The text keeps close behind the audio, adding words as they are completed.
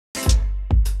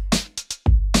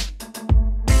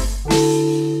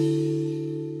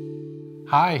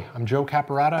Hi, I'm Joe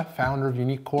Caparata, founder of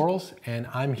Unique Corals, and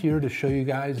I'm here to show you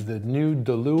guys the new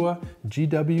Dalua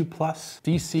GW Plus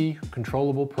DC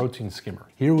controllable protein skimmer.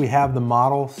 Here we have the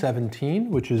model 17,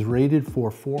 which is rated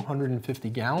for 450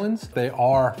 gallons. They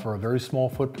are, for a very small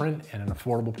footprint and an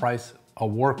affordable price, a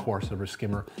workhorse of a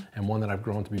skimmer, and one that I've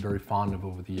grown to be very fond of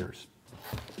over the years.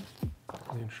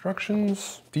 The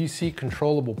instructions: DC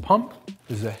controllable pump.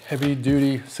 This is a heavy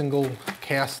duty single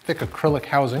cast thick acrylic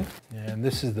housing. And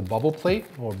this is the bubble plate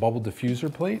or bubble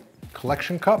diffuser plate,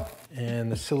 collection cup,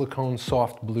 and the silicone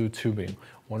soft blue tubing.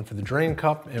 One for the drain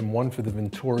cup and one for the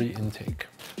Venturi intake.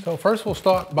 So first we'll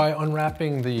start by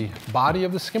unwrapping the body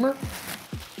of the skimmer.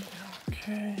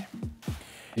 Okay.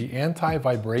 The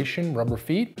anti-vibration rubber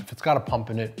feet, if it's got a pump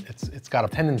in it, it's got a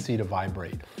tendency to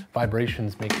vibrate.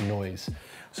 Vibrations make noise.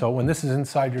 So when this is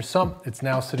inside your sump, it's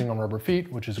now sitting on rubber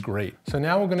feet, which is great. So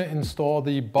now we're gonna install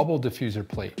the bubble diffuser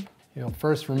plate. You'll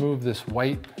first remove this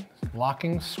white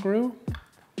locking screw.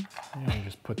 And you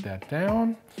just put that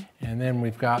down. And then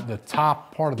we've got the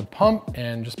top part of the pump,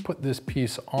 and just put this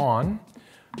piece on.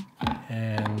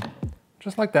 And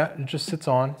just like that, it just sits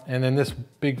on. And then this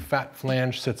big fat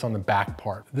flange sits on the back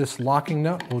part. This locking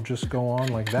nut will just go on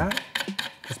like that.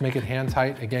 Just make it hand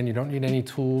tight. Again, you don't need any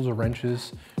tools or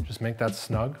wrenches. Just make that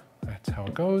snug. That's how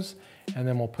it goes. And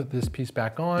then we'll put this piece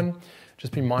back on.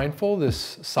 Just be mindful,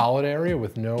 this solid area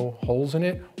with no holes in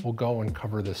it will go and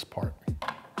cover this part.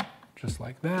 Just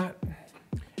like that.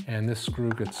 And this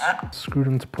screw gets screwed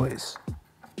into place.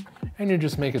 And you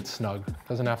just make it snug.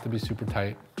 Doesn't have to be super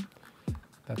tight.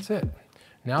 That's it.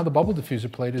 Now the bubble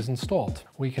diffuser plate is installed.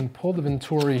 We can pull the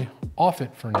Venturi off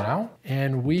it for now,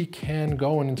 and we can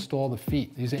go and install the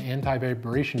feet. These are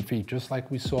anti-vibration feet, just like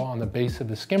we saw on the base of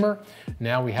the skimmer.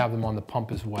 Now we have them on the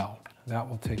pump as well. That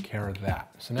will take care of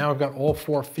that. So now we've got all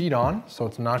 4 feet on, so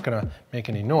it's not gonna make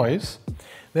any noise.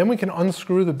 Then we can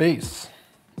unscrew the base.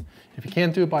 If you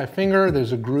can't do it by finger,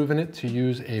 there's a groove in it to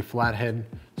use a flathead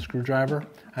screwdriver.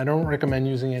 I don't recommend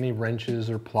using any wrenches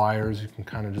or pliers. You can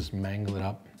kind of just mangle it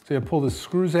up. So you pull the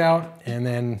screws out, and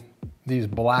then these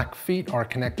black feet are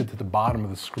connected to the bottom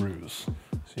of the screws.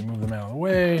 So you move them out of the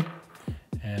way,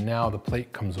 and now the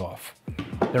plate comes off.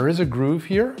 There is a groove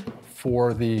here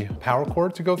for the power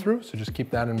cord to go through, so just keep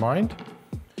that in mind.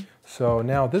 So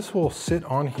now this will sit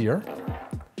on here,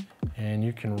 and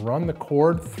you can run the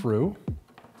cord through.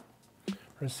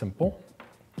 Very simple.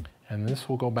 And this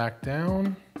will go back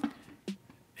down,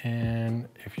 and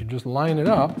if you just line it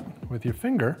up with your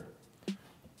finger,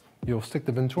 you'll stick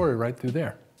the Venturi right through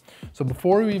there. So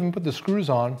before we even put the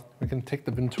screws on, we can take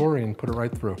the Venturi and put it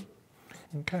right through.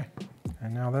 Okay,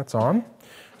 and now that's on.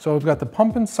 So we've got the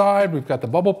pump inside, we've got the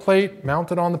bubble plate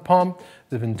mounted on the pump,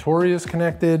 the Venturi is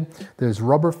connected, there's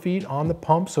rubber feet on the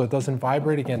pump so it doesn't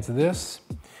vibrate against this.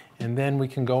 And then we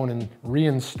can go in and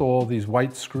reinstall these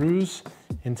white screws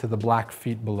into the black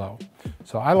feet below.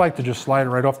 So I like to just slide it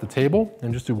right off the table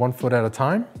and just do 1 foot at a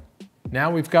time. Now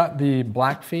we've got the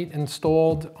black feet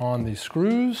installed on the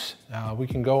screws. We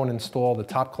can go and install the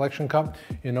top collection cup.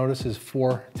 You'll notice there's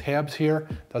 4 tabs here.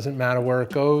 Doesn't matter where it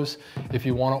goes. If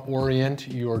you want to orient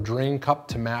your drain cup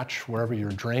to match wherever your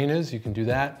drain is, you can do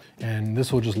that. And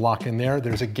this will just lock in there.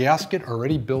 There's a gasket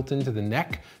already built into the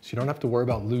neck, so you don't have to worry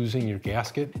about losing your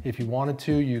gasket. If you wanted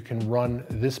to, you can run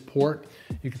this port.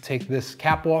 You can take this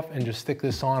cap off and just stick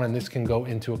this on, and this can go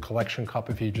into a collection cup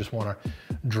if you just want to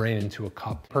drain into a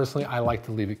cup. Personally, I like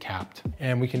to leave it capped.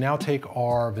 And we can now take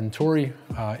our Venturi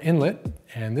inlet,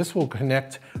 and this will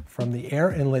connect from the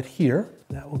air inlet here.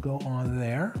 That will go on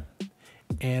there,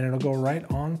 and it'll go right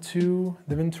onto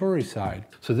the Venturi side.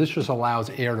 So this just allows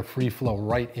air to free flow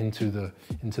right into the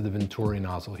Venturi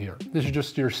nozzle here. This is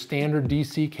just your standard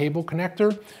DC cable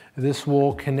connector. This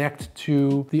will connect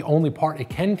to the only part it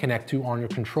can connect to on your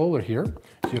controller here.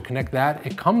 So you connect that.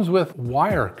 It comes with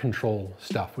wire control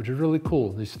stuff, which is really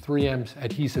cool. These 3M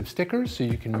adhesive stickers, so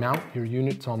you can mount your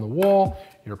units on the wall,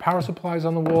 your power supplies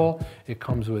on the wall. It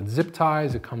comes with zip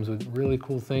ties. It comes with really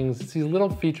cool things. It's these little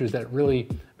features that really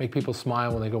make people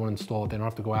smile when they go and install it. They don't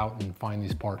have to go out and find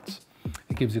these parts.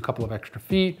 It gives you a couple of extra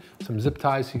feet, some zip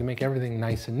ties, so you can make everything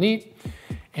nice and neat.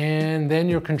 And then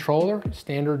your controller,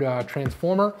 standard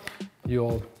transformer,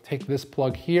 you'll take this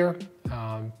plug here,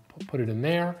 put it in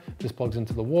there. This plugs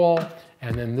into the wall,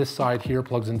 and then this side here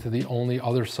plugs into the only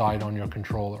other side on your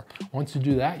controller. Once you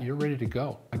do that, you're ready to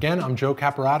go. Again, I'm Joe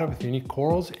Caparata with Unique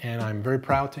Corals, and I'm very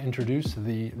proud to introduce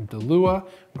the Dalua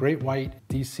Great White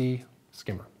DC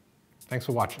Skimmer. Thanks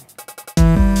for watching.